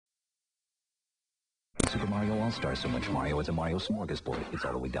Super Mario All-Stars so much Mario, it's a Mario smorgasbord. It's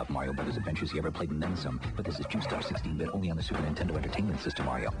all the wigged out Mario Brothers adventures you ever played and then some. But this is Juice Star 16-bit only on the Super Nintendo Entertainment System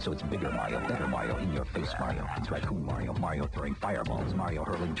Mario. So it's bigger Mario, better Mario, in-your-face Mario. It's Raccoon Mario, Mario throwing fireballs, Mario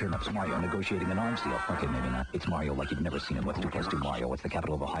hurling turnips, Mario negotiating an arms deal. Okay, maybe not. It's Mario like you've never seen him. What's 2 plus 2 Mario? What's the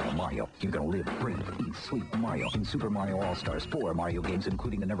capital of Ohio? Mario. You're gonna live, breathe, eat, sleep Mario. In Super Mario All-Stars, 4 Mario games,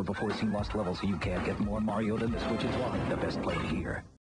 including the never-before-seen lost levels, so you can't get more Mario than the Switch's one. The best played here.